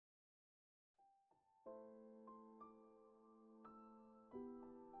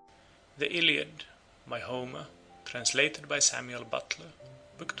The Iliad, by Homer, translated by Samuel Butler,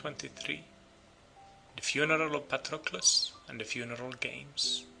 Book 23. The Funeral of Patroclus and the Funeral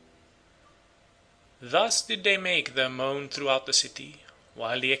Games. Thus did they make their moan throughout the city,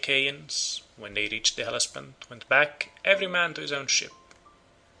 while the Achaeans, when they reached the Hellespont, went back every man to his own ship.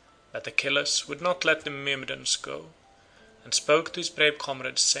 But Achilles would not let the Myrmidons go, and spoke to his brave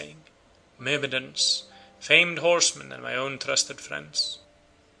comrades, saying, Myrmidons, famed horsemen and my own trusted friends,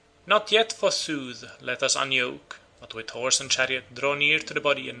 not yet forsooth let us unyoke, but with horse and chariot draw near to the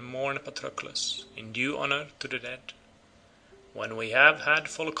body and mourn Patroclus, in due honour to the dead. When we have had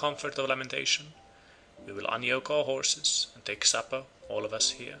full comfort of lamentation, we will unyoke our horses, and take supper, all of us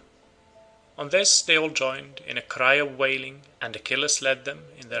here. On this they all joined, in a cry of wailing, and Achilles led them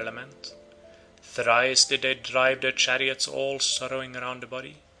in their lament. Thrice did they drive their chariots all sorrowing around the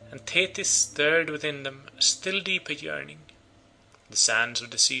body, and Thetis stirred within them a still deeper yearning. The sands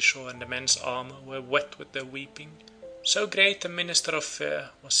of the seashore and the men's armour were wet with their weeping, so great a minister of fear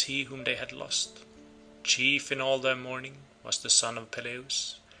was he whom they had lost. Chief in all their mourning was the son of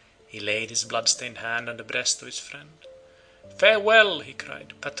Peleus. He laid his blood-stained hand on the breast of his friend. Farewell, he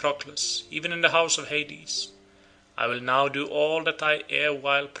cried, Patroclus, even in the house of Hades. I will now do all that I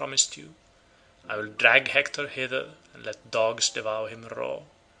erewhile promised you. I will drag Hector hither, and let dogs devour him raw.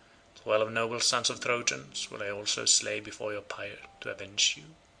 12 noble sons of Trojans will I also slay before your pyre to avenge you.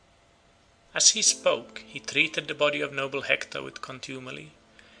 As he spoke, he treated the body of noble Hector with contumely,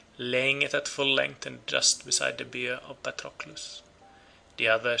 laying it at full length in the dust beside the bier of Patroclus. The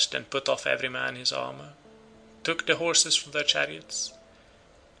others then put off every man his armour, took the horses from their chariots,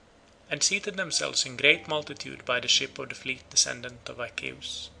 and seated themselves in great multitude by the ship of the fleet descendant of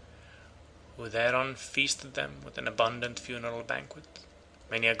Achaeus, who thereon feasted them with an abundant funeral banquet.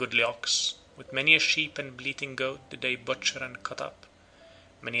 Many a goodly ox, with many a sheep and bleating goat did they butcher and cut up.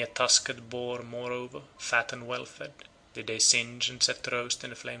 Many a tusked boar, moreover, fat and well-fed, did they singe and set to roast in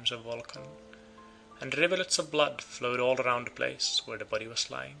the flames of Vulcan, and rivulets of blood flowed all around the place where the body was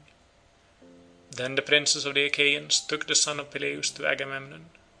lying. Then the princes of the Achaeans took the son of Peleus to Agamemnon,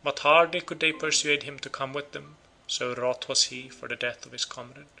 but hardly could they persuade him to come with them, so wroth was he for the death of his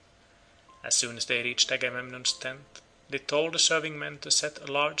comrade. As soon as they reached Agamemnon's tent, they told the serving men to set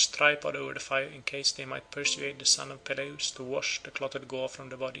a large tripod over the fire in case they might persuade the son of Peleus to wash the clotted gore from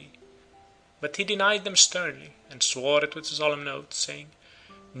the body. But he denied them sternly, and swore it with a solemn oath, saying,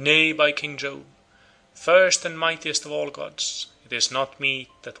 Nay, by King Jove, first and mightiest of all gods, it is not meet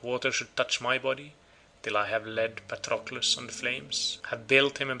that water should touch my body, till I have led Patroclus on the flames, have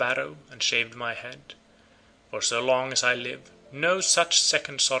built him a barrow, and shaved my head. For so long as I live, no such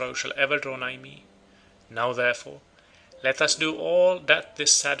second sorrow shall ever draw nigh me. Now therefore, let us do all that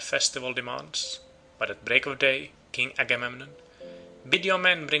this sad festival demands, but at break of day, King Agamemnon, bid your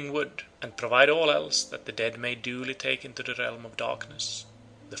men bring wood, and provide all else that the dead may duly take into the realm of darkness.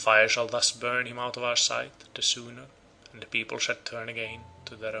 The fire shall thus burn him out of our sight the sooner, and the people shall turn again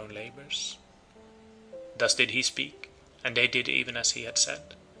to their own labours. Thus did he speak, and they did even as he had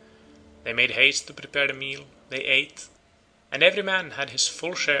said. They made haste to prepare the meal, they ate, and every man had his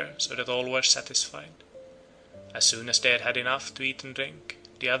full share, so that all were satisfied. As soon as they had had enough to eat and drink,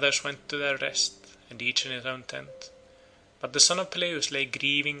 the others went to their rest, and each in his own tent. But the son of Peleus lay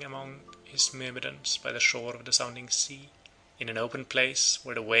grieving among his Myrmidons by the shore of the sounding sea, in an open place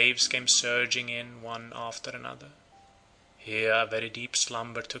where the waves came surging in one after another. Here a very deep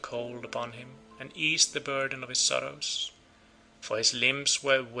slumber took hold upon him, and eased the burden of his sorrows, for his limbs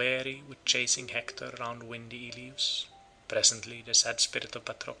were weary with chasing Hector round windy Ilius. Presently the sad spirit of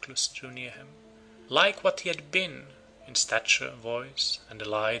Patroclus drew near him, like what he had been, in stature, voice, and the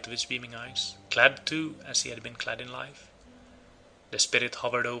light of his beaming eyes, clad too as he had been clad in life. The spirit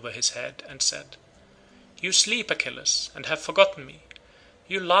hovered over his head and said, You sleep, Achilles, and have forgotten me.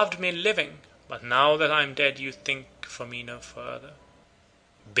 You loved me living, but now that I am dead you think for me no further.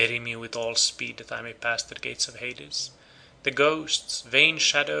 Bury me with all speed that I may pass the gates of Hades. The ghosts, vain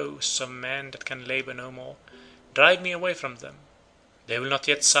shadows of men that can labour no more, drive me away from them. They will not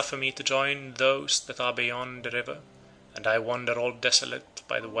yet suffer me to join those that are beyond the river, and I wander all desolate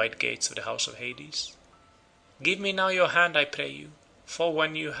by the wide gates of the house of Hades. Give me now your hand, I pray you, for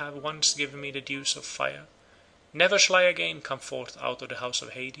when you have once given me the dues of fire, never shall I again come forth out of the house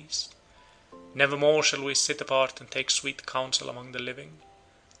of Hades. Never more shall we sit apart and take sweet counsel among the living.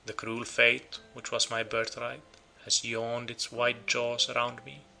 The cruel fate, which was my birthright, has yawned its wide jaws around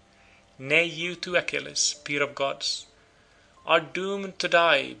me. Nay, you too, Achilles, peer of gods, are doomed to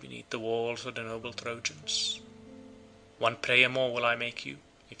die beneath the walls of the noble Trojans. One prayer more will I make you,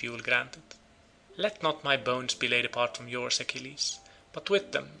 if you will grant it. Let not my bones be laid apart from yours, Achilles, but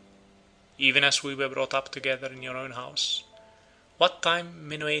with them, even as we were brought up together in your own house. What time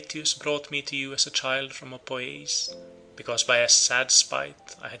Menoetius brought me to you as a child from Opoeis, because by a sad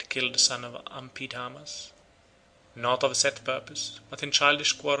spite I had killed the son of Amphidamas, not of a set purpose, but in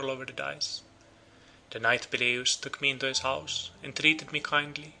childish quarrel over the dice. The knight Peleus took me into his house, entreated me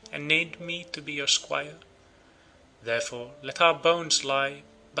kindly, and named me to be your squire. Therefore let our bones lie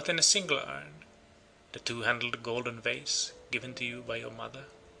but in a single urn, the two-handled golden vase given to you by your mother.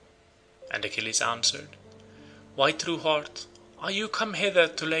 And Achilles answered, Why, true heart, are you come hither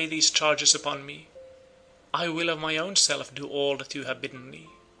to lay these charges upon me? I will of my own self do all that you have bidden me.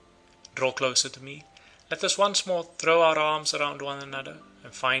 Draw closer to me, let us once more throw our arms around one another,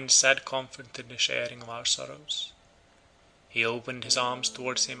 and find sad comfort in the sharing of our sorrows. He opened his arms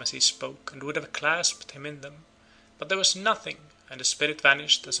towards him as he spoke, and would have clasped him in them, but there was nothing, and the spirit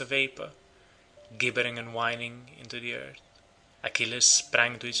vanished as a vapour, gibbering and whining into the earth. Achilles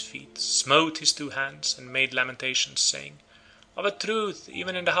sprang to his feet, smote his two hands, and made lamentations, saying, Of a truth,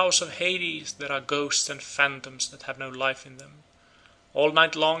 even in the house of Hades there are ghosts and phantoms that have no life in them. All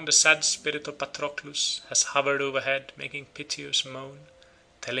night long the sad spirit of Patroclus has hovered overhead, making piteous moan,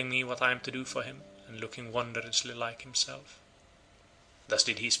 telling me what I am to do for him, and looking wondrously like himself. Thus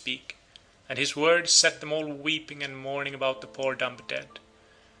did he speak, and his words set them all weeping and mourning about the poor dumb dead,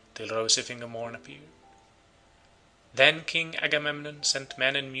 till rosy finger morn appeared. Then King Agamemnon sent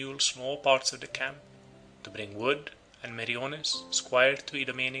men and mules from all parts of the camp to bring wood, and Meriones, squire to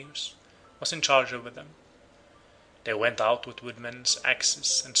Idomeneus, was in charge over them. They went out with woodmen's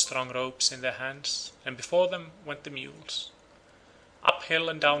axes and strong ropes in their hands, and before them went the mules. Up hill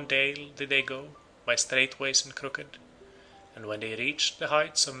and down dale did they go, by straight ways and crooked, and when they reached the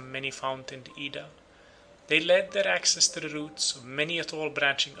heights of many-fountained Ida, they led their axes to the roots of many a tall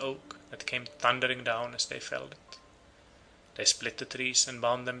branching oak that came thundering down as they felled it. They split the trees and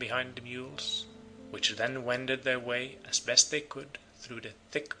bound them behind the mules, which then wended their way as best they could through the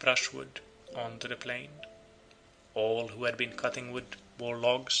thick brushwood on to the plain. All who had been cutting wood bore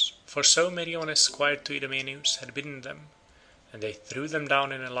logs, for so Meriones squire to Idomeneus had bidden them, and they threw them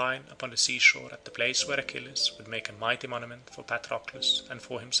down in a line upon the seashore at the place where Achilles would make a mighty monument for Patroclus and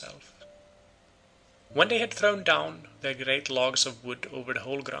for himself. When they had thrown down their great logs of wood over the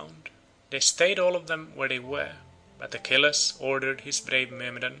whole ground, they stayed all of them where they were, but Achilles ordered his brave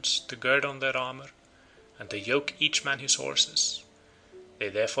Myrmidons to gird on their armour, and to yoke each man his horses. They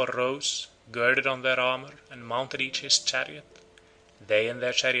therefore rose, girded on their armour, and mounted each his chariot, they and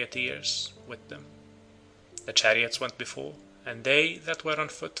their charioteers with them. The chariots went before, and they that were on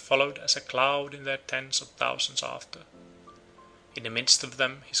foot followed as a cloud in their tens of thousands after. In the midst of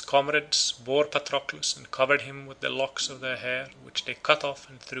them his comrades bore Patroclus and covered him with the locks of their hair, which they cut off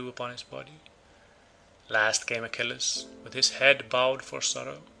and threw upon his body. Last came Achilles, with his head bowed for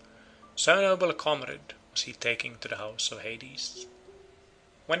sorrow, so noble a comrade was he taking to the house of Hades.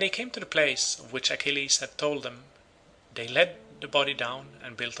 When they came to the place of which Achilles had told them, they laid the body down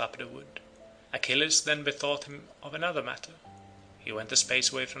and built up the wood. Achilles then bethought him of another matter. He went a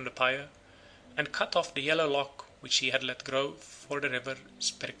space away from the pyre, and cut off the yellow lock which he had let grow for the river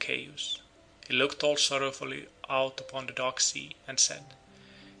Spercheius. He looked all sorrowfully out upon the dark sea, and said,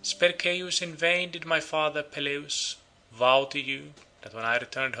 Spercheius, in vain did my father Peleus vow to you that when I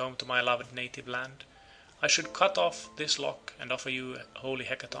returned home to my loved native land, I should cut off this lock and offer you a holy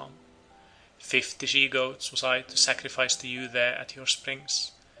hecatomb. 50 she-goats was I to sacrifice to you there at your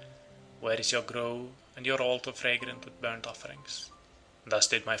springs, where is your grove and your altar fragrant with burnt offerings. Thus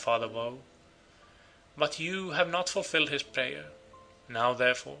did my father vow. But you have not fulfilled his prayer. Now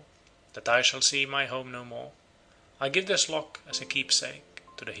therefore, that I shall see my home no more, I give this lock as a keepsake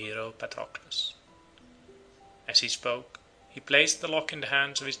to the hero Patroclus. As he spoke, he placed the lock in the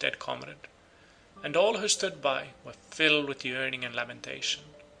hands of his dead comrade, and all who stood by were filled with yearning and lamentation.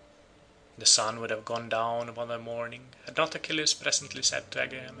 The sun would have gone down upon their mourning, had not Achilles presently said to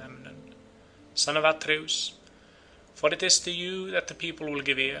Agamemnon, Son of Atreus, for it is to you that the people will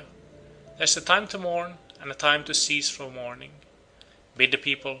give ear. There is a time to mourn, and a time to cease from mourning. Bid the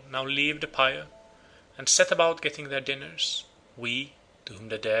people now leave the pyre, and set about getting their dinners. We, to whom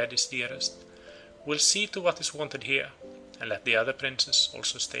the dead is dearest, will see to what is wanted here, and let the other princes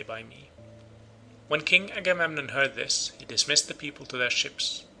also stay by me. When King Agamemnon heard this, he dismissed the people to their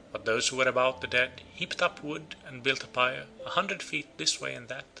ships, but those who were about the dead heaped up wood and built a pyre 100 feet this way and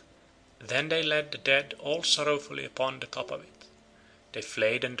that. Then they led the dead all sorrowfully upon the top of it. They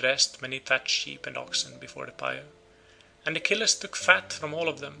flayed and dressed many fat sheep and oxen before the pyre, and Achilles took fat from all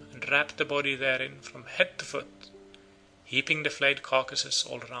of them and wrapped the body therein from head to foot, heaping the flayed carcasses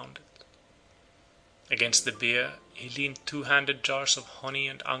all around it. Against the bier he leaned 2-handed jars of honey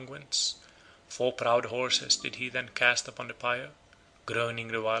and unguents, 4 proud horses did he then cast upon the pyre, groaning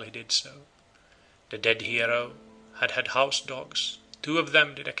the while he did so. The dead hero had house dogs. 2 of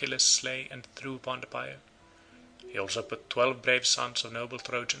them did Achilles slay and threw upon the pyre. He also put 12 brave sons of noble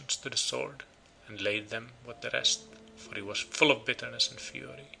Trojans to the sword, and laid them with the rest, for he was full of bitterness and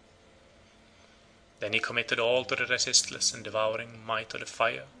fury. Then he committed all to the resistless and devouring might of the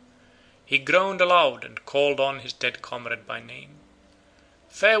fire. He groaned aloud and called on his dead comrade by name.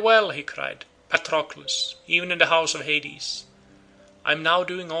 "Farewell," he cried, "Patroclus, even in the house of Hades. I am now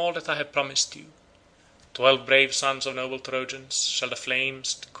doing all that I have promised you. 12 brave sons of noble Trojans shall the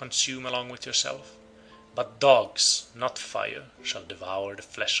flames consume along with yourself, but dogs, not fire, shall devour the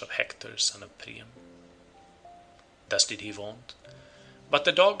flesh of Hector son of Priam." Thus did he vaunt, but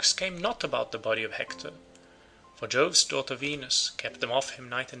the dogs came not about the body of Hector, for Jove's daughter Venus kept them off him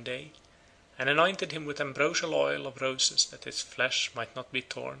night and day, and anointed him with ambrosial oil of roses that his flesh might not be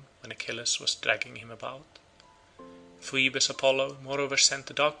torn when Achilles was dragging him about. Phoebus Apollo moreover sent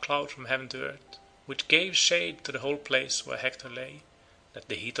a dark cloud from heaven to earth, which gave shade to the whole place where Hector lay, that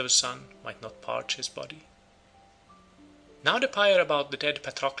the heat of the sun might not parch his body. Now the pyre about the dead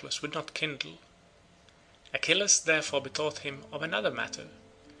Patroclus would not kindle. Achilles therefore bethought him of another matter.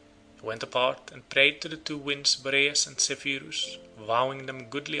 He went apart and prayed to the 2 winds Boreas and Zephyrus, vowing them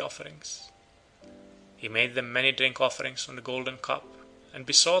goodly offerings. He made them many drink offerings on the golden cup, and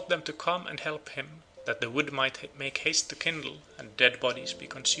besought them to come and help him, that the wood might make haste to kindle and dead bodies be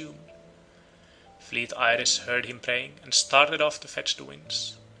consumed. Fleet Iris heard him praying, and started off to fetch the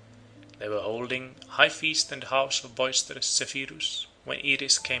winds. They were holding high feast in the house of boisterous Zephyrus, when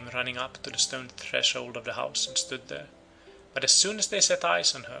Iris came running up to the stone threshold of the house and stood there. But as soon as they set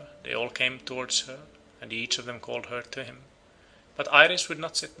eyes on her, they all came towards her, and each of them called her to him. But Iris would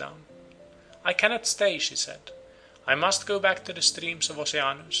not sit down. "I cannot stay," she said. "I must go back to the streams of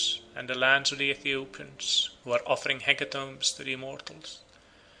Oceanus, and the lands of the Ethiopians, who are offering hecatombs to the immortals,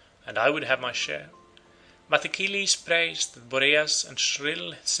 and I would have my share. But Achilles prays that Boreas and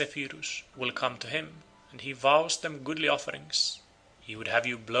shrill Zephyrus will come to him, and he vows them goodly offerings. He would have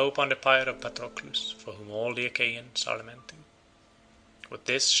you blow upon the pyre of Patroclus, for whom all the Achaeans are lamenting." With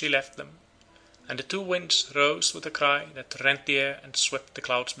this she left them, and the 2 winds rose with a cry that rent the air and swept the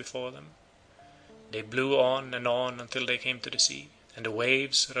clouds before them. They blew on and on until they came to the sea, and the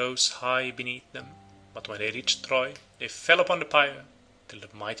waves rose high beneath them, but when they reached Troy they fell upon the pyre, till the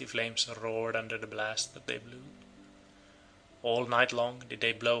mighty flames roared under the blast that they blew. All night long did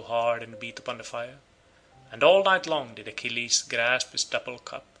they blow hard and beat upon the fire, and all night long did Achilles grasp his double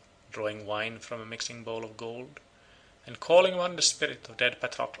cup, drawing wine from a mixing bowl of gold, and calling on the spirit of dead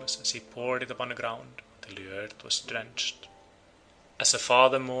Patroclus as he poured it upon the ground till the earth was drenched. As a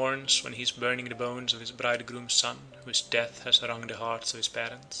father mourns when he is burning the bones of his bridegroom's son, whose death has wrung the hearts of his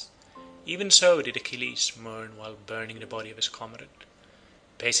parents, even so did Achilles mourn while burning the body of his comrade,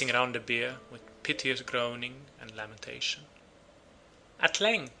 pacing round the bier with piteous groaning and lamentation. At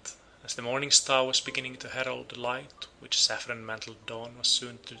length, as the morning star was beginning to herald the light which saffron-mantled dawn was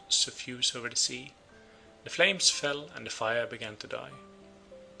soon to suffuse over the sea, the flames fell and the fire began to die.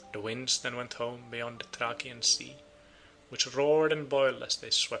 The winds then went home beyond the Thracian sea, which roared and boiled as they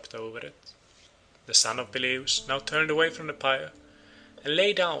swept over it. The son of Peleus now turned away from the pyre, and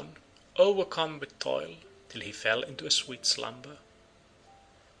lay down, overcome with toil, till he fell into a sweet slumber.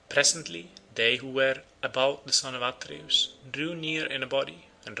 Presently they who were about the son of Atreus drew near in a body,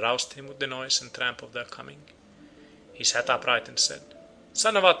 and roused him with the noise and tramp of their coming. He sat upright and said,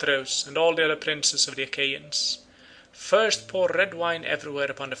 "Son of Atreus, and all the other princes of the Achaeans, first pour red wine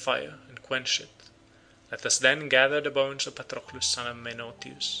everywhere upon the fire, and quench it. Let us then gather the bones of Patroclus son of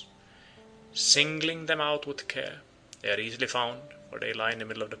Menoetius, singling them out with care. They are easily found, for they lie in the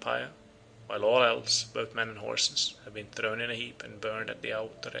middle of the pyre, while all else, both men and horses, have been thrown in a heap and burned at the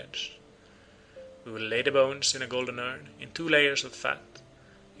outer edge. We will lay the bones in a golden urn, in 2 layers of fat,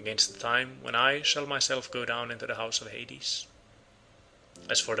 against the time when I shall myself go down into the house of Hades.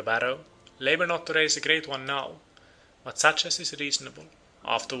 As for the barrow, labour not to raise a great one now, but such as is reasonable.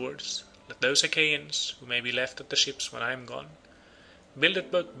 Afterwards, let those Achaeans, who may be left at the ships when I am gone, build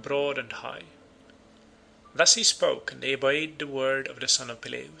it both broad and high." Thus he spoke, and they obeyed the word of the son of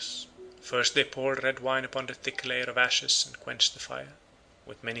Peleus. First they poured red wine upon the thick layer of ashes and quenched the fire.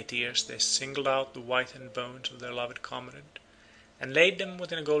 With many tears they singled out the whitened bones of their loved comrade, and laid them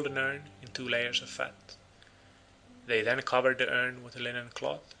within a golden urn in 2 layers of fat. They then covered the urn with a linen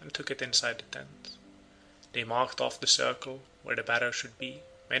cloth and took it inside the tent. They marked off the circle where the barrow should be,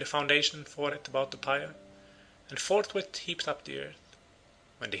 made a foundation for it about the pyre, and forthwith heaped up the earth.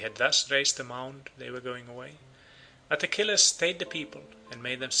 When they had thus raised the mound they were going away, but Achilles stayed the people and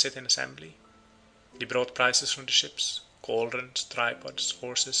made them sit in assembly. They brought prizes from the ships, cauldrons, tripods,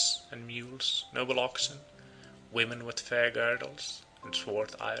 horses and mules, noble oxen, women with fair girdles, and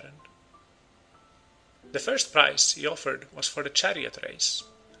swart iron. The first prize he offered was for the chariot race,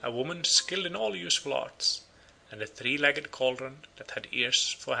 a woman skilled in all useful arts, and a 3-legged cauldron that had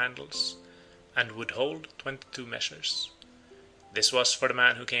ears for handles, and would hold 22 measures. This was for the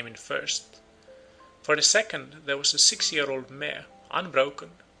man who came in first. For the second there was a 6-year-old mare, unbroken,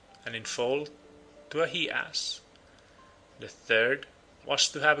 and in foal to a he-ass. The third was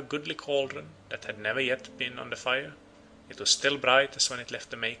to have a goodly cauldron that had never yet been on the fire. It was still bright as when it left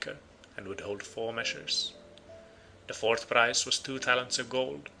the maker, and would hold 4 measures. The fourth prize was 2 talents of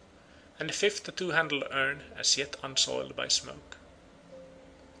gold, and the fifth a 2-handled urn as yet unsoiled by smoke.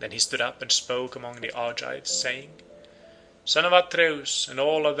 Then he stood up and spoke among the Argives, saying, "Son of Atreus and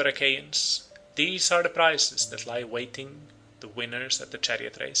all other Achaeans, these are the prizes that lie waiting the winners at the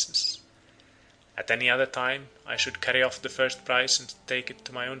chariot races. At any other time I should carry off the first prize and take it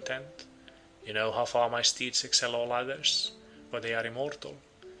to my own tent. You know how far my steeds excel all others, for they are immortal.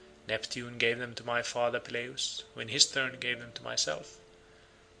 Neptune gave them to my father Peleus, who in his turn gave them to myself.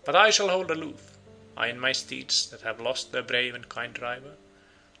 But I shall hold aloof, I and my steeds that have lost their brave and kind driver,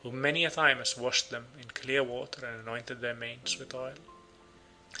 who many a time has washed them in clear water and anointed their manes with oil.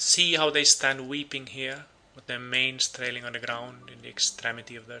 See how they stand weeping here, with their manes trailing on the ground in the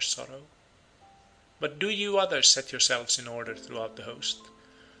extremity of their sorrow. But do you others set yourselves in order throughout the host,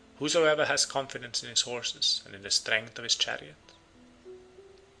 whosoever has confidence in his horses and in the strength of his chariot."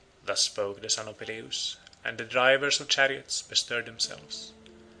 Thus spoke the son of Peleus, and the drivers of chariots bestirred themselves.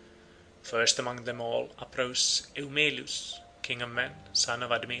 First among them all uprose Eumelus, king of men, son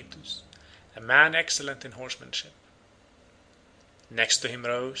of Admetus, a man excellent in horsemanship. Next to him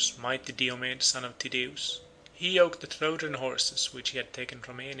rose mighty Diomed, son of Tydeus. He yoked the Trojan horses which he had taken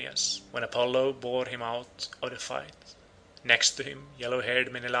from Aeneas, when Apollo bore him out of the fight. Next to him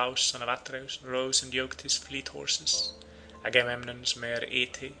yellow-haired Menelaus, son of Atreus, rose and yoked his fleet horses, Agamemnon's mare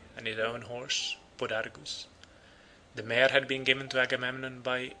Ete and his own horse Podargus. The mare had been given to Agamemnon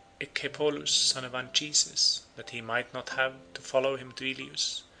by Echepolus, son of Anchises, that he might not have to follow him to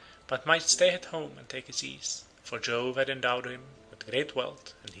Ilius, but might stay at home and take his ease, for Jove had endowed him with great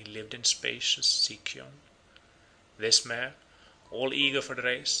wealth, and he lived in spacious Sicyon. This mare, all eager for the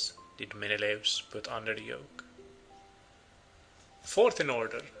race, did Menelaus put under the yoke. Fourth in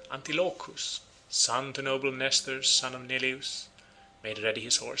order, Antilochus, son to noble Nestor, son of Neleus, made ready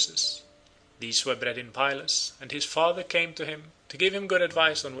his horses. These were bred in Pylus, and his father came to him to give him good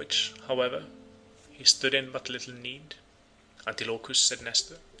advice, on which, however, he stood in but little need. Antilochus, said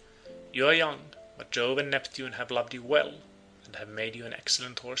Nestor, you are young, but Jove and Neptune have loved you well, and have made you an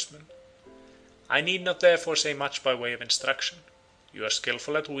excellent horseman. I need not therefore say much by way of instruction. You are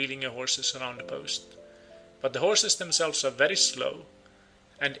skilful at wheeling your horses around the post, but the horses themselves are very slow,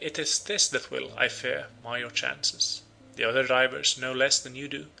 and it is this that will, I fear, mar your chances. The other drivers know less than you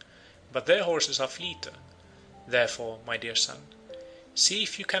do, but their horses are fleeter. Therefore, my dear son, see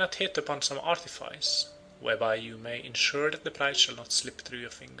if you cannot hit upon some artifice, whereby you may ensure that the prize shall not slip through your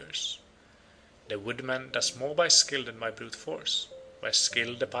fingers. The woodman does more by skill than by brute force. By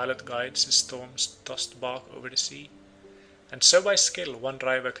skill the pilot guides his storm-tossed bark over the sea, and so by skill one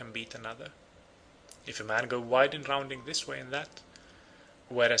driver can beat another. If a man go wide in rounding this way and that,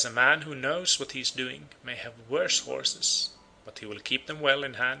 whereas a man who knows what he is doing may have worse horses, but he will keep them well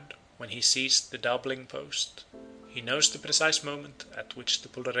in hand when he sees the doubling post. He knows the precise moment at which to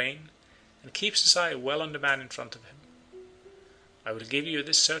pull the rein, and keeps his eye well on the man in front of him. I will give you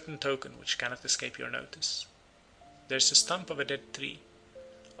this certain token which cannot escape your notice. There is a stump of a dead tree,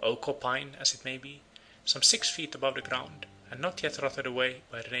 oak or pine as it may be, some 6 feet above the ground, and not yet rotted away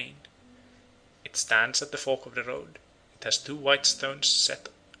by rain. It stands at the fork of the road. It has 2 white stones set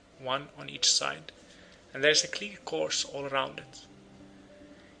one on each side, and there is a clear course all around it.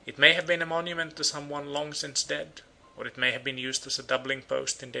 It may have been a monument to some one long since dead, or it may have been used as a doubling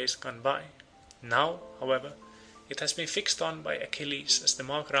post in days gone by. Now, however, it has been fixed on by Achilles as the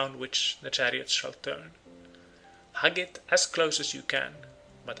mark round which the chariots shall turn. Hug it as close as you can,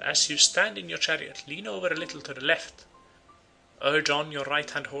 but as you stand in your chariot lean over a little to the left. Urge on your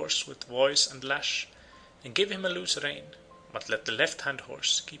right-hand horse with voice and lash, and give him a loose rein, but let the left-hand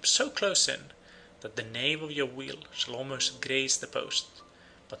horse keep so close in that the nave of your wheel shall almost graze the post.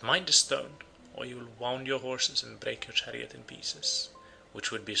 But mind the stone, or you will wound your horses and break your chariot in pieces,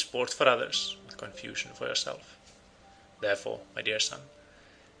 which would be sport for others, but confusion for yourself. Therefore, my dear son,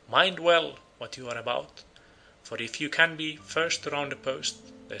 mind well what you are about, for if you can be first to round the post,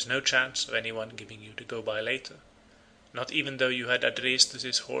 there is no chance of anyone giving you to go by later, not even though you had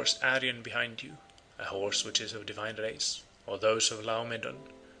Adrestus' horse Arion behind you, a horse which is of divine race, or those of Laomedon,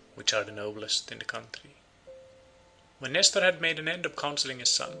 which are the noblest in the country. When Nestor had made an end of counselling his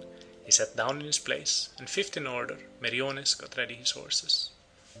son, he sat down in his place, and fifth in order, Meriones got ready his horses.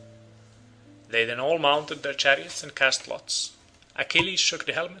 They then all mounted their chariots and cast lots. Achilles shook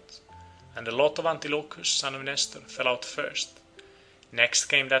the helmet, and the lot of Antilochus, son of Nestor, fell out first. Next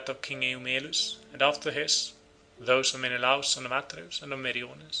came that of King Eumelus, and after his, those of Menelaus, son of Atreus, and of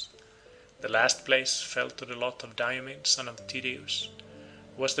Meriones. The last place fell to the lot of Diomed, son of Tydeus,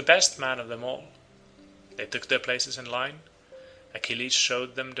 who was the best man of them all. They took their places in line. Achilles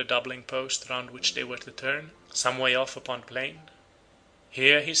showed them the doubling post round which they were to turn, some way off upon the plain.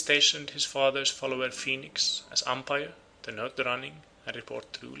 Here he stationed his father's follower Phoenix as umpire to note the running and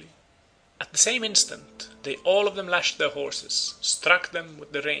report truly. At the same instant they all of them lashed their horses, struck them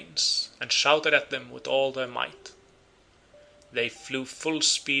with the reins, and shouted at them with all their might. They flew full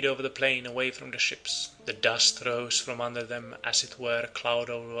speed over the plain away from the ships. The dust rose from under them as it were a cloud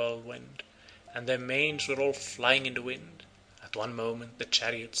of whirlwind, and their manes were all flying in the wind. At one moment the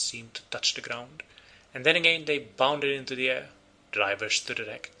chariots seemed to touch the ground, and then again they bounded into the air. Drivers stood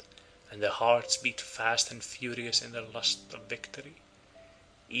erect, and their hearts beat fast and furious in their lust of victory.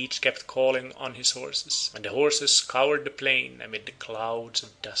 Each kept calling on his horses, and the horses scoured the plain amid the clouds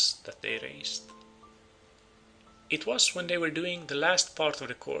of dust that they raised. It was when they were doing the last part of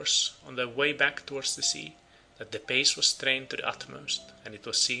the course, on their way back towards the sea, that the pace was strained to the utmost, and it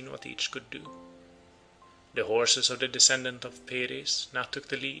was seen what each could do. The horses of the descendant of Peres now took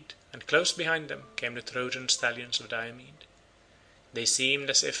the lead, and close behind them came the Trojan stallions of Diomed. They seemed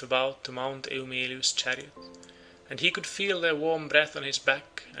as if about to mount Eumelus' chariot, and he could feel their warm breath on his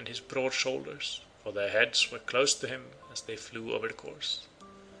back and his broad shoulders, for their heads were close to him as they flew over the course.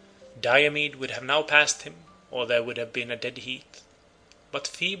 Diomed would have now passed him, or there would have been a dead heat, but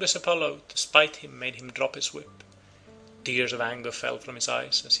Phoebus Apollo, to spite him, made him drop his whip. Tears of anger fell from his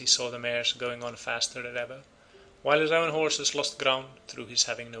eyes as he saw the mares going on faster than ever, while his own horses lost ground through his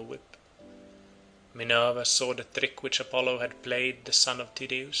having no whip. Minerva saw the trick which Apollo had played the son of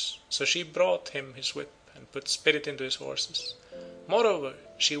Tydeus, so she brought him his whip and put spirit into his horses. Moreover,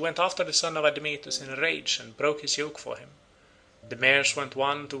 she went after the son of Admetus in a rage and broke his yoke for him. The mares went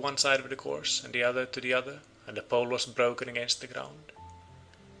one to one side of the course and the other to the other, and the pole was broken against the ground.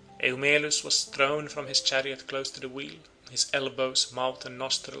 Eumelus was thrown from his chariot close to the wheel. His elbows, mouth, and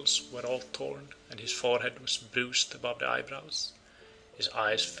nostrils were all torn, and his forehead was bruised above the eyebrows. His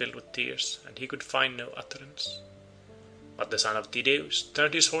eyes filled with tears, and he could find no utterance. But the son of Tydeus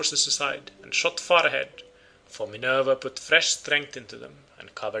turned his horses aside and shot far ahead, for Minerva put fresh strength into them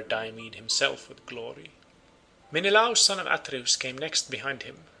and covered Diomed himself with glory. Menelaus son of Atreus came next behind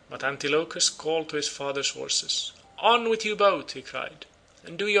him, but Antilochus called to his father's horses. "On with you both," he cried,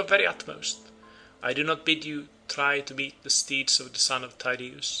 "and do your very utmost. I do not bid you try to beat the steeds of the son of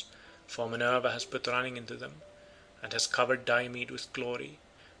Tydeus, for Minerva has put running into them, and has covered Diomed with glory,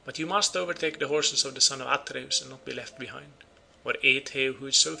 but you must overtake the horses of the son of Atreus and not be left behind, or Aetheo who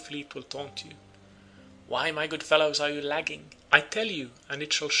is so fleet will taunt you. Why, my good fellows, are you lagging? I tell you, and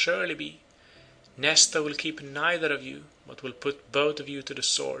it shall surely be, Nestor will keep neither of you, but will put both of you to the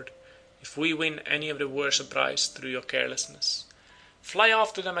sword, if we win any of the worse a prize through your carelessness. Fly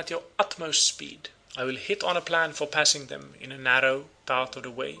after them at your utmost speed. I will hit on a plan for passing them in a narrow part of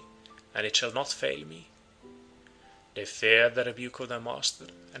the way, and it shall not fail me." They feared the rebuke of their master,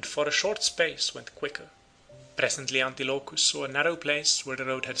 and for a short space went quicker. Presently Antilochus saw a narrow place where the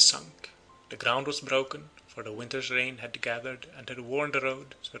road had sunk. The ground was broken, for the winter's rain had gathered and had worn the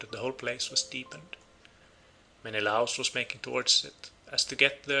road so that the whole place was deepened. Menelaus was making towards it, as to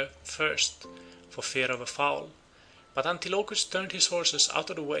get there first, for fear of a foul, but Antilochus turned his horses out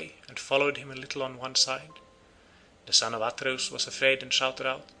of the way and followed him a little on one side. The son of Atreus was afraid and shouted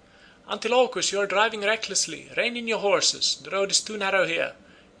out, "Antilochus, you are driving recklessly. Rein in your horses. The road is too narrow here.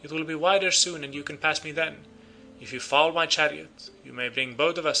 It will be wider soon, and you can pass me then. If you foul my chariot, you may bring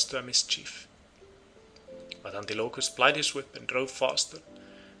both of us to a mischief." But Antilochus plied his whip and drove faster,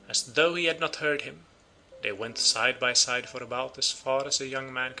 as though he had not heard him. They went side by side for about as far as a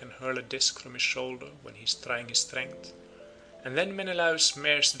young man can hurl a disc from his shoulder when he is trying his strength, and then Menelaus'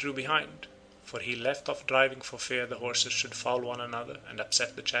 mares drew behind, for he left off driving for fear the horses should foul one another and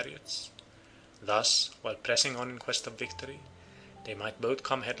upset the chariots. Thus, while pressing on in quest of victory, they might both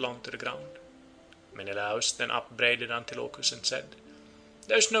come headlong to the ground. Menelaus then upbraided Antilochus and said,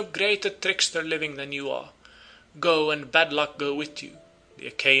 "There is no greater trickster living than you are. Go, and bad luck go with you. The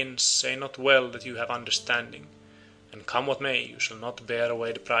Achaeans say not well that you have understanding, and come what may, you shall not bear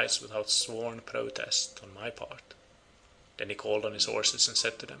away the prize without sworn protest on my part." Then he called on his horses and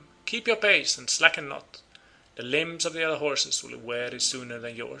said to them, "Keep your pace and slacken not. The limbs of the other horses will weary sooner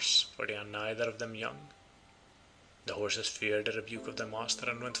than yours, for they are neither of them young." The horses feared the rebuke of their master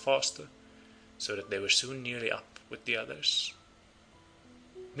and went faster, so that they were soon nearly up with the others.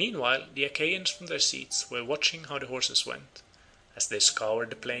 Meanwhile the Achaeans from their seats were watching how the horses went, as they scoured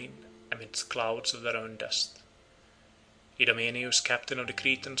the plain amidst clouds of their own dust. Idomeneus, captain of the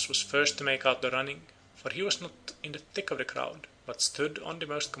Cretans, was first to make out the running, for he was not in the thick of the crowd, but stood on the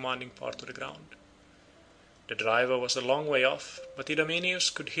most commanding part of the ground. The driver was a long way off, but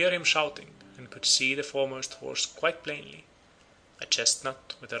Idomeneus could hear him shouting, and could see the foremost horse quite plainly, a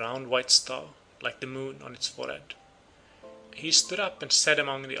chestnut with a round white star, like the moon on its forehead. He stood up and said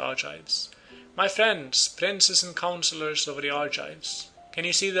among the Argives, "My friends, princes and counsellors over the Argives, can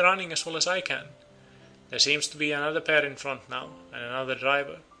you see the running as well as I can? There seems to be another pair in front now, and another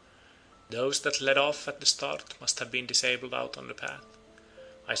driver. Those that led off at the start must have been disabled out on the path.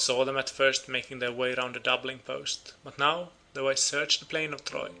 I saw them at first making their way round the doubling post, but now, though I search the plain of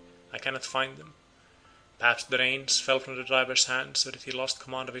Troy, I cannot find them. Perhaps the reins fell from the driver's hand so that he lost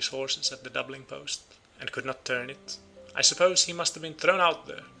command of his horses at the doubling post, and could not turn it. I suppose he must have been thrown out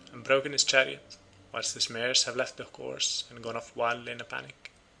there, and broken his chariot, whilst his mares have left the course and gone off wildly in a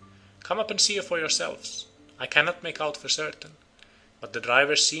panic. Come up and see for yourselves. I cannot make out for certain, but the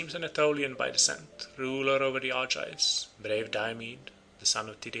driver seems an Aetolian by descent, ruler over the Argives, brave Diomed, the son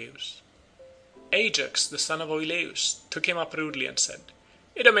of Tydeus." Ajax, the son of Oileus, took him up rudely and said,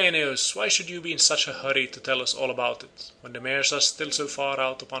 "Idomeneus, why should you be in such a hurry to tell us all about it, when the mares are still so far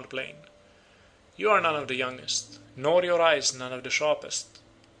out upon the plain? You are none of the youngest, nor your eyes none of the sharpest,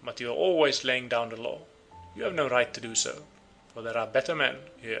 but you are always laying down the law. You have no right to do so, for there are better men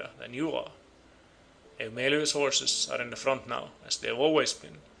here than you are. Eumelus's horses are in the front now, as they have always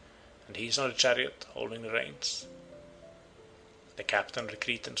been, and he is on the chariot holding the reins." The captain of the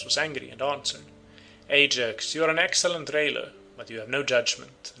Cretans was angry and answered, "Ajax, you are an excellent railer, but you have no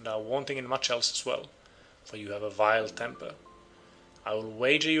judgment, and are wanting in much else as well, for you have a vile temper. I will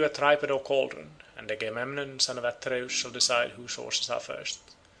wager you a tripod or cauldron, and Agamemnon son of Atreus shall decide whose horses are first.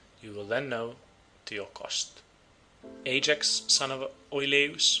 You will then know to your cost." Ajax son of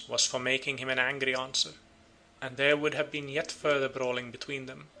Oileus was for making him an angry answer, and there would have been yet further brawling between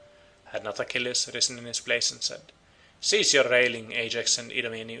them, had not Achilles risen in his place and said, "Cease your railing, Ajax and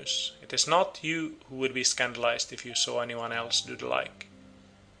Idomeneus. It is not you who would be scandalized if you saw anyone else do the like.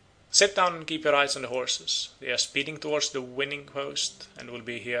 Sit down and keep your eyes on the horses. They are speeding towards the winning post, and will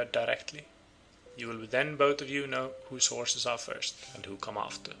be here directly. You will then both of you know whose horses are first, and who come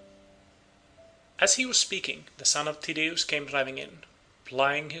after." As he was speaking, the son of Tydeus came driving in,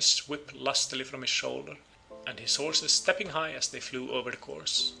 plying his whip lustily from his shoulder, and his horses stepping high as they flew over the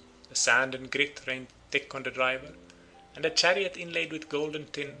course. The sand and grit rained thick on the driver, and the chariot inlaid with gold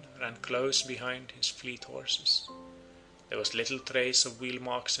and tin ran close behind his fleet horses. There was little trace of wheel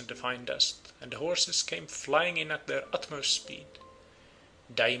marks in the fine dust, and the horses came flying in at their utmost speed.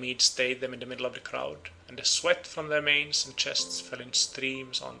 Diomed stayed them in the middle of the crowd, and the sweat from their manes and chests fell in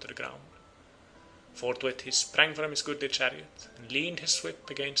streams onto the ground. Forthwith he sprang from his goodly chariot, and leaned his whip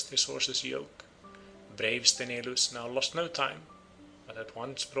against his horse's yoke. Brave Sthenelus now lost no time, but at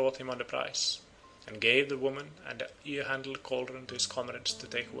once brought him on the prize, and gave the woman and the ear-handled cauldron to his comrades to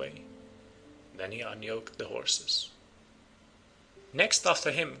take away. Then he unyoked the horses. Next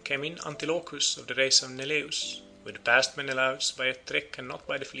after him came in Antilochus of the race of Neleus, who had passed Menelaus by a trick and not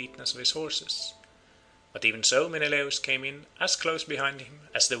by the fleetness of his horses. But even so Menelaus came in as close behind him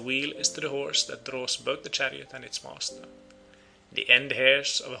as the wheel is to the horse that draws both the chariot and its master. The end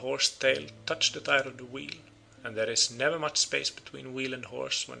hairs of a horse's tail touch the tire of the wheel, and there is never much space between wheel and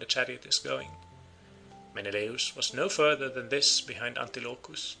horse when the chariot is going. Menelaus was no further than this behind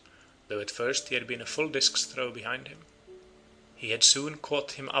Antilochus, though at first he had been a full disc's throw behind him. He had soon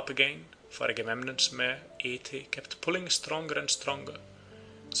caught him up again, for Agamemnon's mare Aete kept pulling stronger and stronger,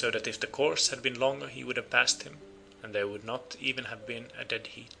 so that if the course had been longer he would have passed him, and there would not even have been a dead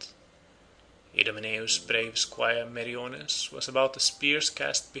heat. Idomeneus' brave squire Meriones was about a spear's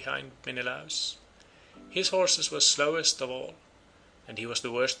cast behind Menelaus. His horses were slowest of all, and he was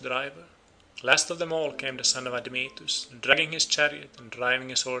the worst driver. Last of them all came the son of Admetus, dragging his chariot and driving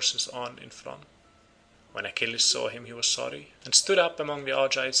his horses on in front. When Achilles saw him he was sorry, and stood up among the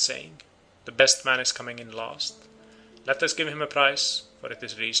Argives saying, "The best man is coming in last. Let us give him a prize, for it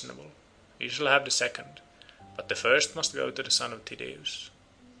is reasonable. He shall have the second, but the first must go to the son of Tydeus."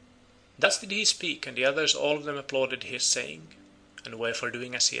 Thus did he speak, and the others all of them applauded his saying, and were for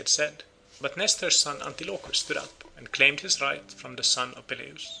doing as he had said. But Nestor's son Antilochus stood up, and claimed his right from the son of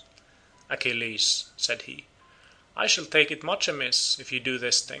Peleus. "Achilles," said he, I shall take it much amiss if you do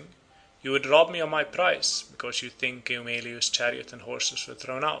this thing. You would rob me of my prize, because you think Eumelus' chariot and horses were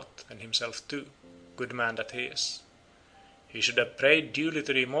thrown out, and himself too, good man that he is. He should have prayed duly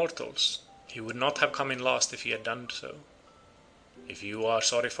to the immortals. He would not have come in last if he had done so. If you are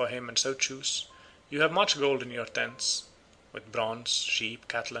sorry for him and so choose, you have much gold in your tents, with bronze, sheep,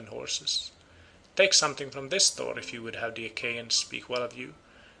 cattle, and horses. Take something from this store if you would have the Achaeans speak well of you,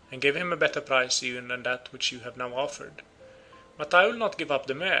 and give him a better price even than that which you have now offered. But I will not give up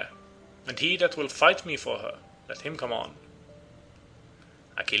the mare, and he that will fight me for her, let him come on."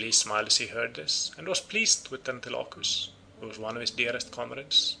 Achilles smiled as he heard this, and was pleased with Antilochus, who was one of his dearest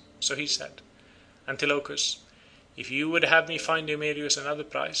comrades. So he said, "Antilochus, if you would have me find Eumelus another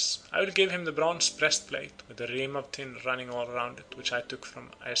prize, I will give him the bronze breastplate with a rim of tin running all around it, which I took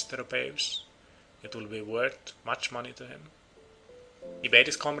from Asteropaeus. It will be worth much money to him." He bade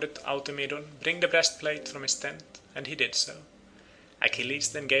his comrade Automedon bring the breastplate from his tent, and he did so.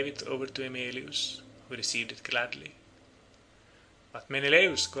 Achilles then gave it over to Eumelus, who received it gladly. But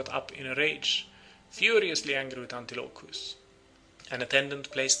Menelaus got up in a rage, furiously angry with Antilochus. An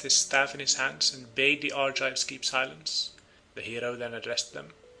attendant placed his staff in his hands and bade the Argives keep silence. The hero then addressed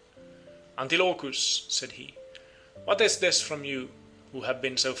them. "Antilochus," said he, "what is this from you, who have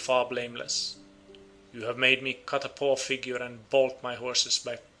been so far blameless? You have made me cut a poor figure and bolt my horses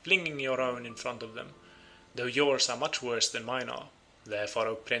by flinging your own in front of them, though yours are much worse than mine are. Therefore,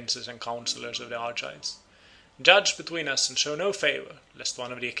 O princes and counsellors of the Argives, judge between us and show no favour, lest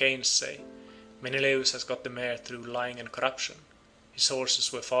one of the Achaeans say, 'Menelaus has got the mare through lying and corruption. His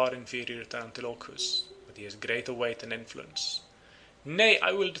horses were far inferior to Antilochus, but he has greater weight and influence.' Nay,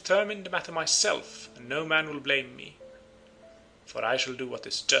 I will determine the matter myself, and no man will blame me, for I shall do what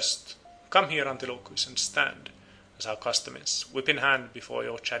is just. Come here, Antilochus, and stand, as our custom is, whip in hand before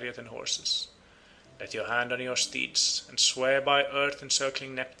your chariot and horses. Let your hand on your steeds, and swear by earth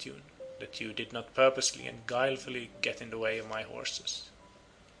encircling Neptune that you did not purposely and guilefully get in the way of my horses."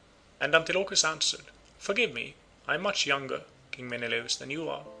 And Antilochus answered, "Forgive me, I am much younger, King Menelaus, than you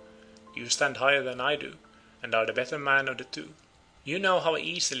are. You stand higher than I do, and are the better man of the two. You know how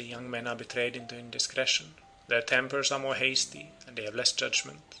easily young men are betrayed into indiscretion. Their tempers are more hasty, and they have less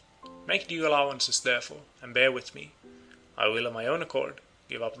judgment. Make due allowances, therefore, and bear with me. I will of my own accord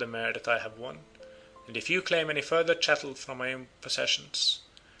give up the mare that I have won, and if you claim any further chattel from my own possessions,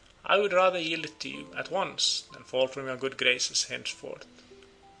 I would rather yield it to you at once than fall from your good graces henceforth,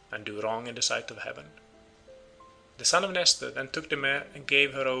 and do wrong in the sight of heaven." The son of Nestor then took the mare and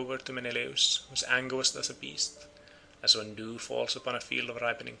gave her over to Menelaus, whose anger was thus appeased, as when dew falls upon a field of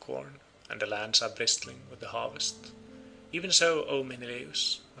ripening corn, and the lands are bristling with the harvest. Even so, O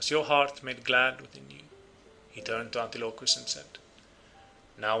Menelaus, was your heart made glad within you. He turned to Antilochus and said,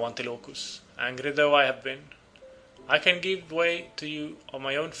 "Now, Antilochus, angry though I have been, I can give way to you of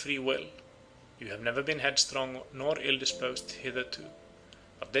my own free will. You have never been headstrong nor ill-disposed hitherto,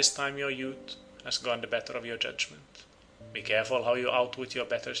 but this time your youth has gone the better of your judgment. Be careful how you outwit your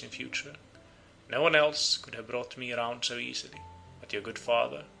betters in future. No one else could have brought me round so easily, but your good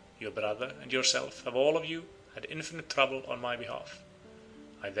father, your brother, and yourself have all of you had infinite trouble on my behalf.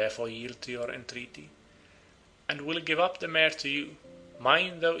 I therefore yield to your entreaty, and will give up the mare to you,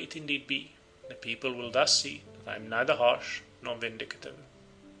 mine though it indeed be. The people will thus see that I am neither harsh nor vindicative."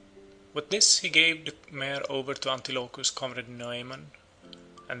 With this he gave the mare over to Antilochus' comrade Noemon,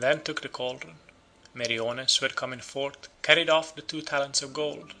 and then took the cauldron. Meriones, who had come in fourth, carried off the 2 talents of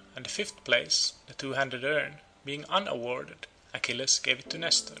gold, and the 5th place, the 2-handed urn, being unawarded, Achilles gave it to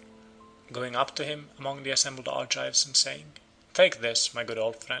Nestor, going up to him among the assembled Argives and saying, "Take this, my good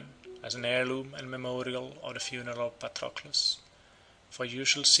old friend, as an heirloom and memorial of the funeral of Patroclus, for you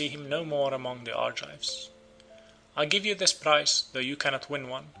shall see him no more among the Argives. I give you this prize, though you cannot win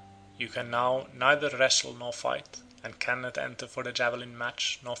one. You can now neither wrestle nor fight, and cannot enter for the javelin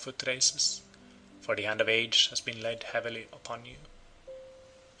match nor foot races, for the hand of age has been laid heavily upon you."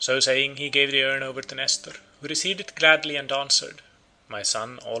 So saying, he gave the urn over to Nestor, who received it gladly and answered, "My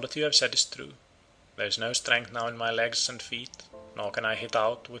son, all that you have said is true. There is no strength now in my legs and feet, nor can I hit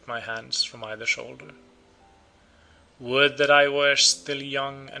out with my hands from either shoulder. Would that I were still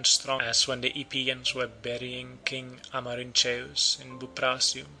young and strong as when the Epeans were burying King Amarynceus in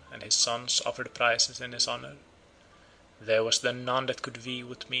Buprasium, and his sons offered prizes in his honour. There was then none that could vie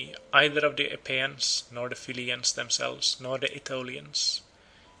with me, either of the Epeans, nor the Pylians themselves, nor the Aetolians.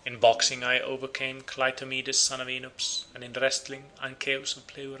 In boxing I overcame Clytomedes son of Enops, and in wrestling Ancaeus of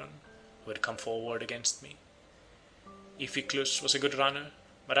Pleuron, who had come forward against me. Iphiclus was a good runner,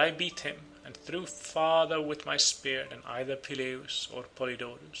 but I beat him, and threw farther with my spear than either Peleus or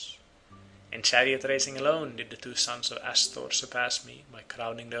Polydorus. In chariot racing alone did the two sons of Astor surpass me by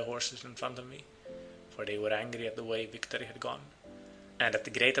crowding their horses in front of me, for they were angry at the way victory had gone, and at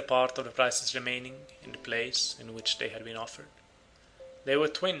the greater part of the prizes remaining in the place in which they had been offered. They were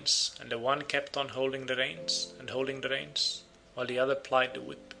twins, and the one kept on holding the reins, while the other plied the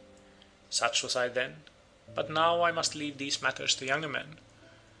whip. Such was I then, but now I must leave these matters to younger men.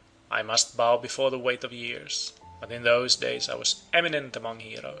 I must bow before the weight of years, but in those days I was eminent among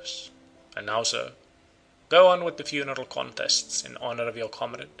heroes. And now, sir, go on with the funeral contests in honor of your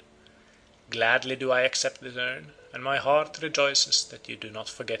comrade. Gladly do I accept this urn, and my heart rejoices that you do not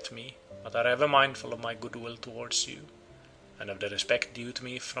forget me, but are ever mindful of my goodwill towards you, and of the respect due to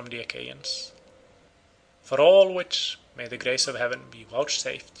me from the Achaeans. For all which may the grace of heaven be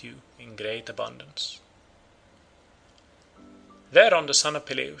vouchsafed you in great abundance. Thereon the son of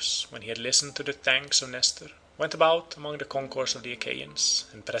Peleus, when he had listened to the thanks of Nestor, went about among the concourse of the Achaeans,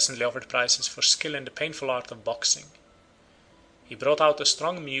 and presently offered prizes for skill in the painful art of boxing. He brought out a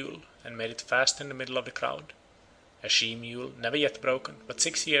strong mule, and made it fast in the middle of the crowd, a she-mule never yet broken, but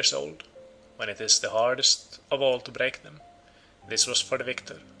 6 years old, when it is the hardest of all to break them. This was for the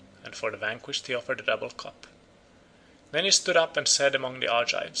victor, and for the vanquished he offered a double cup. Then he stood up and said among the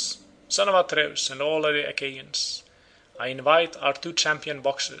Argives, "Son of Atreus and all of the Achaeans, I invite our 2 champion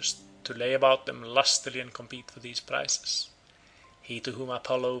boxers to lay about them lustily and compete for these prizes. He to whom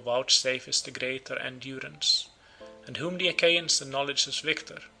Apollo vouchsafes the greater endurance, and whom the Achaeans acknowledge as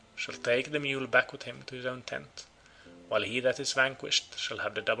victor, shall take the mule back with him to his own tent, while he that is vanquished shall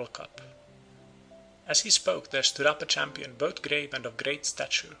have the double cup." As he spoke there stood up a champion both grave and of great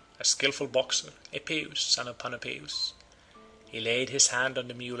stature, a skilful boxer, Epeus, son of Panopeus. He laid his hand on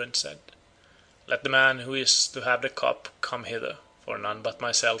the mule and said, "Let the man who is to have the cup come hither, for none but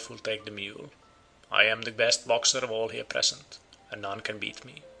myself will take the mule. I am the best boxer of all here present, and none can beat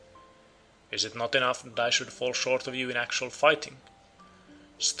me. Is it not enough that I should fall short of you in actual fighting?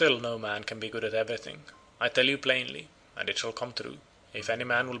 Still no man can be good at everything. I tell you plainly, and it shall come true, if any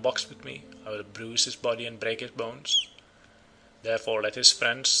man will box with me, I will bruise his body and break his bones. Therefore let his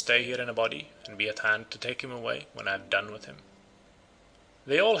friends stay here in a body, and be at hand to take him away when I have done with him."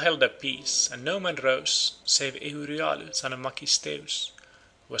 They all held their peace, and no man rose, save Euryalus, son of Macisteus,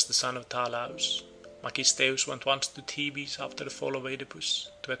 who was the son of Talaus. Macisteus went once to Thebes after the fall of Oedipus,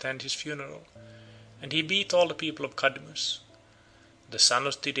 to attend his funeral, and he beat all the people of Cadmus. The son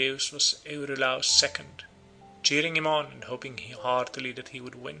of Tydeus was Euryalus' second, cheering him on and hoping heartily that he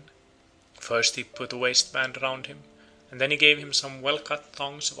would win. First he put a waistband round him, and then he gave him some well-cut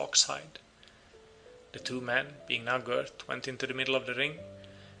thongs of ox-hide. The 2 men, being now girt, went into the middle of the ring,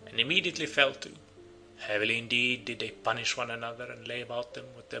 and immediately fell to. Heavily indeed did they punish one another and lay about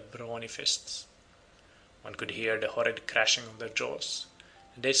them with their brawny fists. One could hear the horrid crashing of their jaws,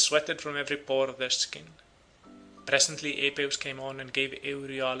 and they sweated from every pore of their skin. Presently Epeus came on and gave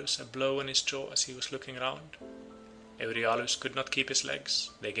Euryalus a blow on his jaw as he was looking round. Euryalus could not keep his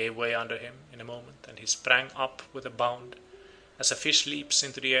legs, they gave way under him in a moment, and he sprang up with a bound, as a fish leaps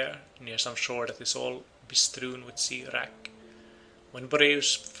into the air near some shore that is all bestrewn with sea wrack, when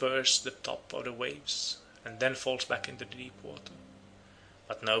Boreas first the top of the waves, and then falls back into the deep water.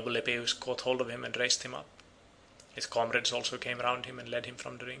 But noble Epeus caught hold of him and raised him up. His comrades also came round him and led him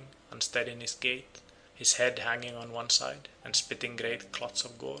from the ring, unsteady in his gait, his head hanging on one side, and spitting great clots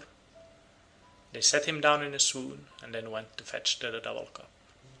of gore. They set him down in a swoon, and then went to fetch the double cup.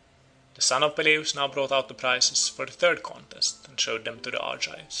 The son of Peleus now brought out the prizes for the 3rd contest, and showed them to the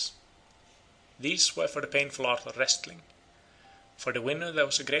Argives. These were for the painful art of wrestling. For the winner there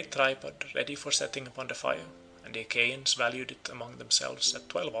was a great tripod ready for setting upon the fire, and the Achaeans valued it among themselves at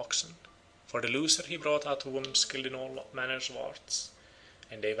 12 oxen. For the loser he brought out a woman skilled in all manners of arts,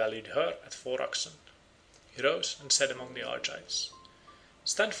 and they valued her at 4 oxen. He rose and said among the Argives,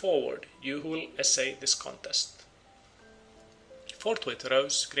 "Stand forward, you who will essay this contest." Forthwith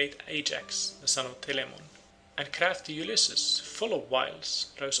rose great Ajax, the son of Telamon, and crafty Ulysses, full of wiles,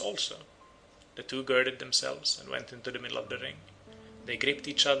 rose also. The 2 girded themselves and went into the middle of the ring. They gripped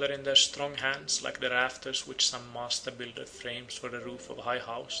each other in their strong hands like the rafters which some master builder frames for the roof of a high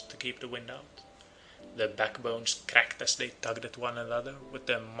house to keep the wind out. Their backbones cracked as they tugged at one another with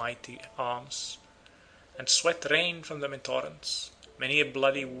their mighty arms, and sweat rained from them in torrents. Many a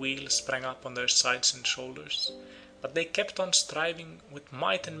bloody weal sprang up on their sides and shoulders, but they kept on striving with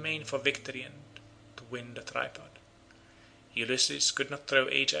might and main for victory and to win the tripod. Ulysses could not throw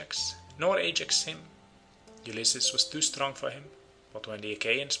Ajax, nor Ajax him. Ulysses was too strong for him, but when the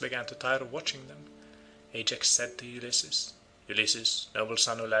Achaeans began to tire of watching them, Ajax said to Ulysses, "Ulysses, noble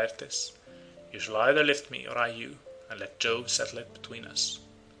son of Laertes, you shall either lift me or I you, and let Jove settle it between us."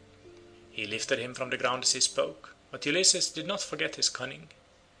 He lifted him from the ground as he spoke, but Ulysses did not forget his cunning.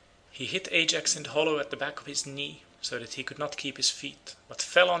 He hit Ajax in the hollow at the back of his knee, so that he could not keep his feet, but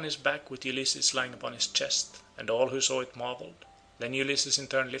fell on his back with Ulysses lying upon his chest, and all who saw it marvelled. Then Ulysses in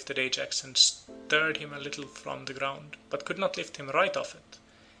turn lifted Ajax and stirred him a little from the ground, but could not lift him right off it.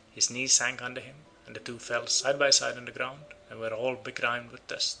 His knees sank under him, and the two fell side by side on the ground, and were all begrimed with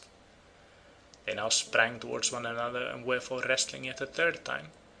dust. They now sprang towards one another, and were for wrestling yet a third time.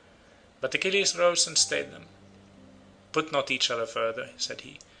 But Achilles rose and stayed them. "Put not each other further," said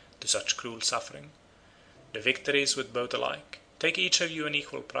he, "to such cruel suffering. The victory is with both alike. Take each of you an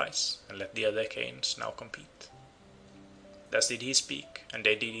equal prize, and let the other Achaeans now compete." Thus did he speak, and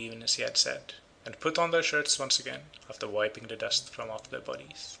they did even as he had said, and put on their shirts once again, after wiping the dust from off their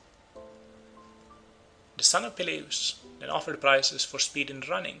bodies. The son of Peleus then offered prizes for speed in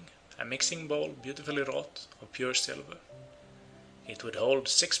running, a mixing bowl beautifully wrought of pure silver. It would hold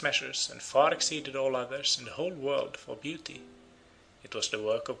 6 measures, and far exceeded all others in the whole world for beauty. It was the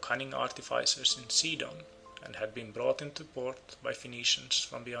work of cunning artificers in Sidon, and had been brought into port by Phoenicians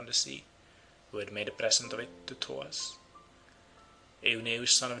from beyond the sea, who had made a present of it to Thoas.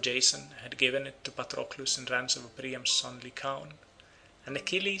 Eueneus son of Jason had given it to Patroclus in ransom of Priam's son Lycaon, and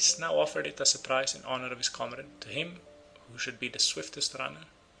Achilles now offered it as a prize in honour of his comrade to him who should be the swiftest runner.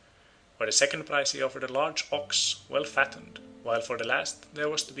 For the second prize he offered a large ox well fattened, while for the last there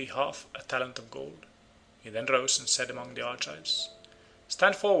was to be half a talent of gold. He then rose and said among the Argives,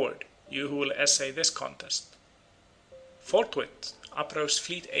 "Stand forward, you who will essay this contest." Forthwith up rose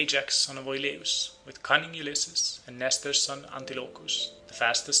fleet Ajax son of Oileus, with cunning Ulysses, and Nestor's son Antilochus, the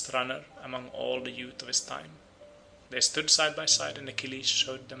fastest runner among all the youth of his time. They stood side by side, and Achilles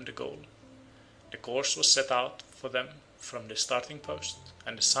showed them the goal. The course was set out for them from the starting post,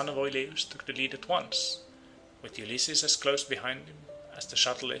 and the son of Oileus took the lead at once, with Ulysses as close behind him as the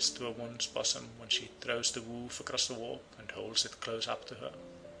shuttle is to a woman's bosom when she throws the woof across the warp and holds it close up to her.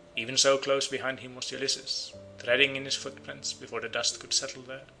 Even so close behind him was Ulysses, treading in his footprints before the dust could settle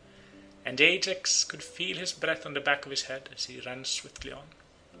there, and Ajax could feel his breath on the back of his head as he ran swiftly on.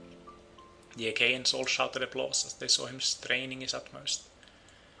 The Achaeans all shouted applause as they saw him straining his utmost,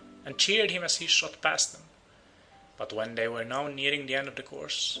 and cheered him as he shot past them. But when they were now nearing the end of the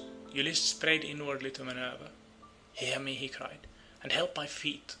course, Ulysses prayed inwardly to Minerva. "Hear me," he cried, "and help my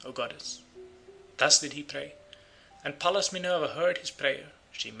feet, O goddess." Thus did he pray, and Pallas Minerva heard his prayer.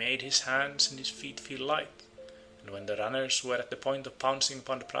 She made his hands and his feet feel light, and when the runners were at the point of pouncing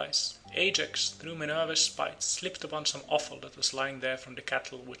upon the prize, Ajax, through Minerva's spite, slipped upon some offal that was lying there from the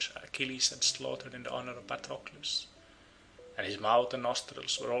cattle which Achilles had slaughtered in the honour of Patroclus, and his mouth and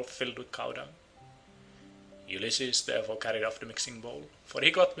nostrils were all filled with cow dung. Ulysses therefore carried off the mixing bowl, for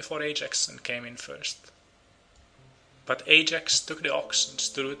he got before Ajax and came in first. But Ajax took the ox and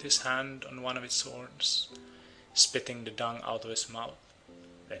stood with his hand on one of its horns, spitting the dung out of his mouth.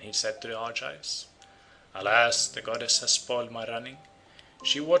 Then he said to the Argives, "Alas, the goddess has spoiled my running.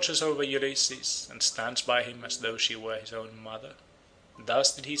 She watches over Ulysses, and stands by him as though she were his own mother."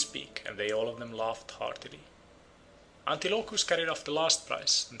 Thus did he speak, and they all of them laughed heartily. Antilochus carried off the last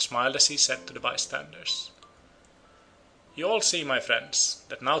prize, and smiled as he said to the bystanders, "You all see, my friends,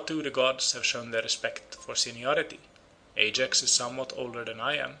 that now too the gods have shown their respect for seniority. Ajax is somewhat older than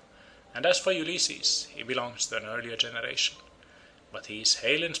I am, and as for Ulysses, he belongs to an earlier generation. But he is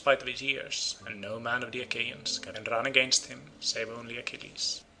hale in spite of his years, and no man of the Achaeans can run against him save only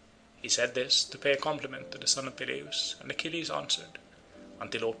Achilles." He said this to pay a compliment to the son of Peleus, and Achilles answered,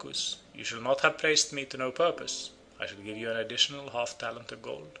 "Antilochus, you shall not have praised me to no purpose. I shall give you an additional half-talent of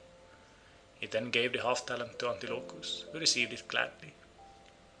gold." He then gave the half-talent to Antilochus, who received it gladly.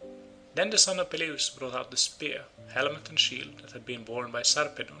 Then the son of Peleus brought out the spear, helmet and shield that had been borne by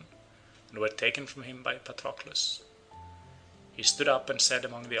Sarpedon, and were taken from him by Patroclus. He stood up and said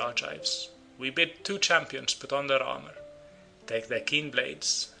among the Argives, "We bid 2 champions put on their armour, take their keen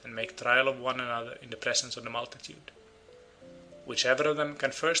blades, and make trial of one another in the presence of the multitude. Whichever of them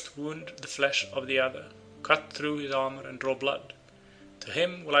can first wound the flesh of the other, cut through his armour and draw blood, to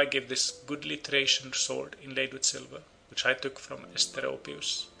him will I give this goodly Thracian sword inlaid with silver, which I took from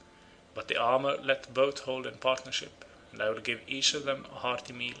Asteropaeus. But the armour let both hold in partnership, and I will give each of them a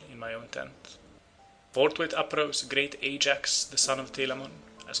hearty meal in my own tent." Forthwith uprose great Ajax the son of Telamon,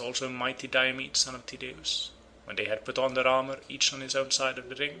 as also mighty Diomed son of Tydeus. When they had put on their armour each on his own side of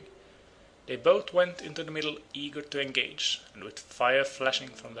the ring, they both went into the middle eager to engage, and with fire flashing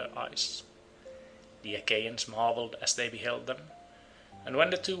from their eyes. The Achaeans marvelled as they beheld them, and when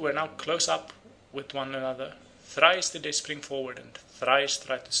the two were now close up with one another, thrice did they spring forward and thrice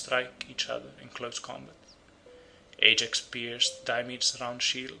tried to strike each other in close combat. Ajax pierced Diomed's round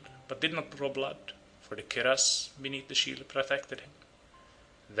shield, but did not draw blood, for the cuirass beneath the shield protected him.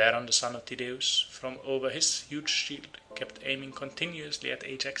 Thereon the son of Tydeus, from over his huge shield, kept aiming continuously at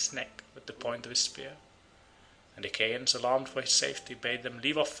Ajax's neck with the point of his spear. And the Achaeans, alarmed for his safety, bade them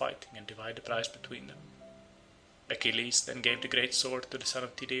leave off fighting and divide the prize between them. Achilles then gave the great sword to the son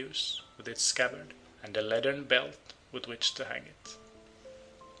of Tydeus, with its scabbard, and the leathern belt with which to hang it.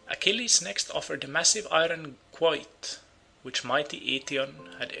 Achilles next offered the massive iron quoit, which mighty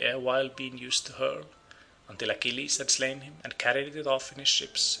Eetion had erewhile been used to hurl, until Achilles had slain him and carried it off in his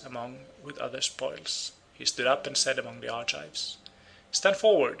ships among with other spoils. He stood up and said among the Argives, "Stand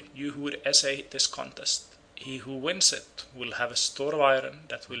forward, you who would essay this contest. He who wins it will have a store of iron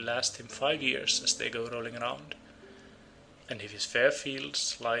that will last him 5 years as they go rolling around. And if his fair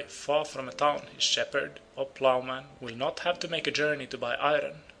fields lie far from a town, his shepherd or ploughman will not have to make a journey to buy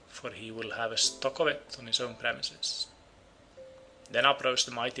iron, for he will have a stock of it on his own premises." Then uprose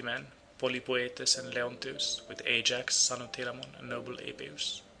the mighty men, Polypoetes and Leonteus, with Ajax son of Telamon and noble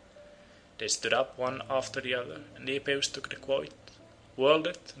Epeus. They stood up one after the other, and Epeus took the quoit, whirled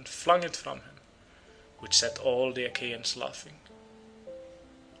it, and flung it from him, which set all the Achaeans laughing.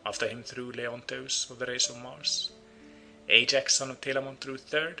 After him threw Leonteus of the race of Mars. Ajax son of Telamon threw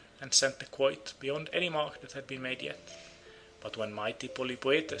third, and sent the quoit beyond any mark that had been made yet. But when mighty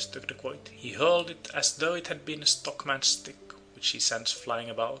Polypoetes took the quoit, he hurled it as though it had been a stockman's stick, which he sends flying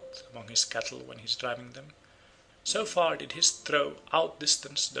about among his cattle when he is driving them. So far did his throw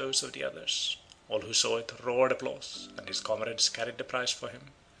outdistance those of the others. All who saw it roared applause, and his comrades carried the prize for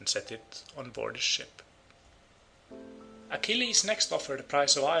him, and set it on board his ship. Achilles next offered a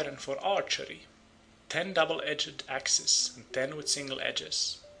prize of iron for archery, 10 double-edged axes, and 10 with single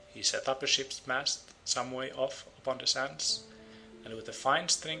edges. He set up a ship's mast some way off upon the sands, and with a fine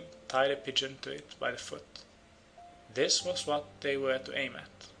string tied a pigeon to it by the foot. This was what they were to aim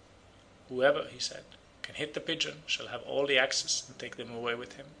at. Whoever, he said, can hit the pigeon shall have all the axes and take them away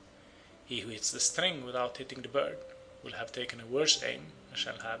with him. He who hits the string without hitting the bird will have taken a worse aim and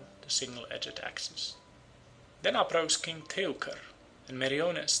shall have the single-edged axes. Then uprose King Teucer, and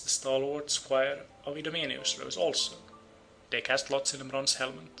Meriones, the stalwart squire of Idomeneus, rose also. They cast lots in a bronze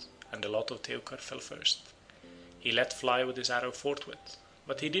helmet, and the lot of Teucer fell first. He let fly with his arrow forthwith,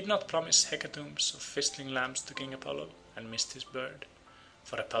 but he did not promise hecatombs of fistling lambs to King Apollo, and missed his bird,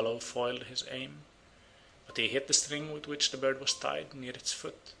 for Apollo foiled his aim. But he hit the string with which the bird was tied near its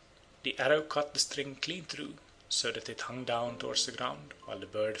foot. The arrow cut the string clean through, so that it hung down towards the ground, while the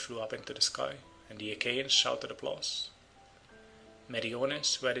bird flew up into the sky, and the Achaeans shouted applause.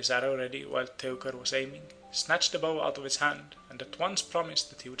 Meriones, who had his arrow ready while Teucer was aiming, snatched the bow out of his hand, and at once promised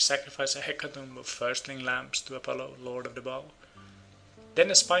that he would sacrifice a hecatomb of firstling lambs to Apollo, lord of the bow. Then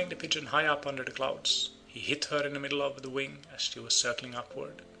espying the pigeon high up under the clouds, he hit her in the middle of the wing as she was circling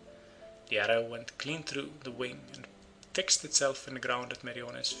upward. The arrow went clean through the wing and fixed itself in the ground at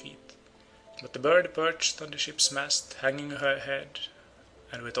Meriones' feet. But the bird perched on the ship's mast, hanging her head,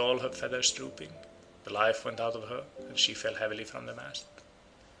 and with all her feathers drooping. The life went out of her, and she fell heavily from the mast.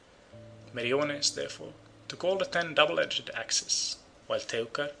 Meriones, therefore, took all the 10 double-edged axes, while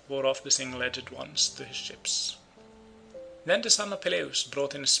Teucer bore off the single-edged ones to his ships. Then the son of Peleus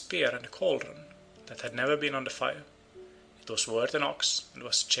brought in a spear and a cauldron that had never been on the fire. It was worth an ox, and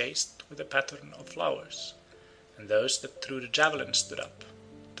was chased with a pattern of flowers. And those that threw the javelin stood up,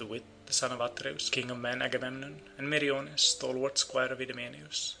 to wit the son of Atreus, king of men Agamemnon, and Meriones, stalwart squire of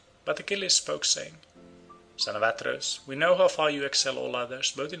Idomeneus. But Achilles spoke, saying, "Son of Atreus, we know how far you excel all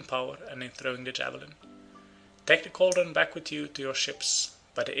others, both in power and in throwing the javelin. Take the cauldron back with you to your ships,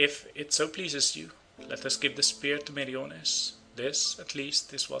 but if it so pleases you, let us give the spear to Meriones. This, at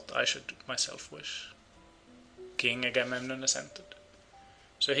least, is what I should myself wish." King Agamemnon assented.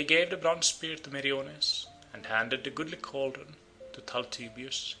 So he gave the bronze spear to Meriones, and handed the goodly cauldron to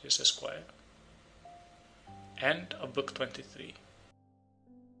Talthybius his esquire. End of Book 23.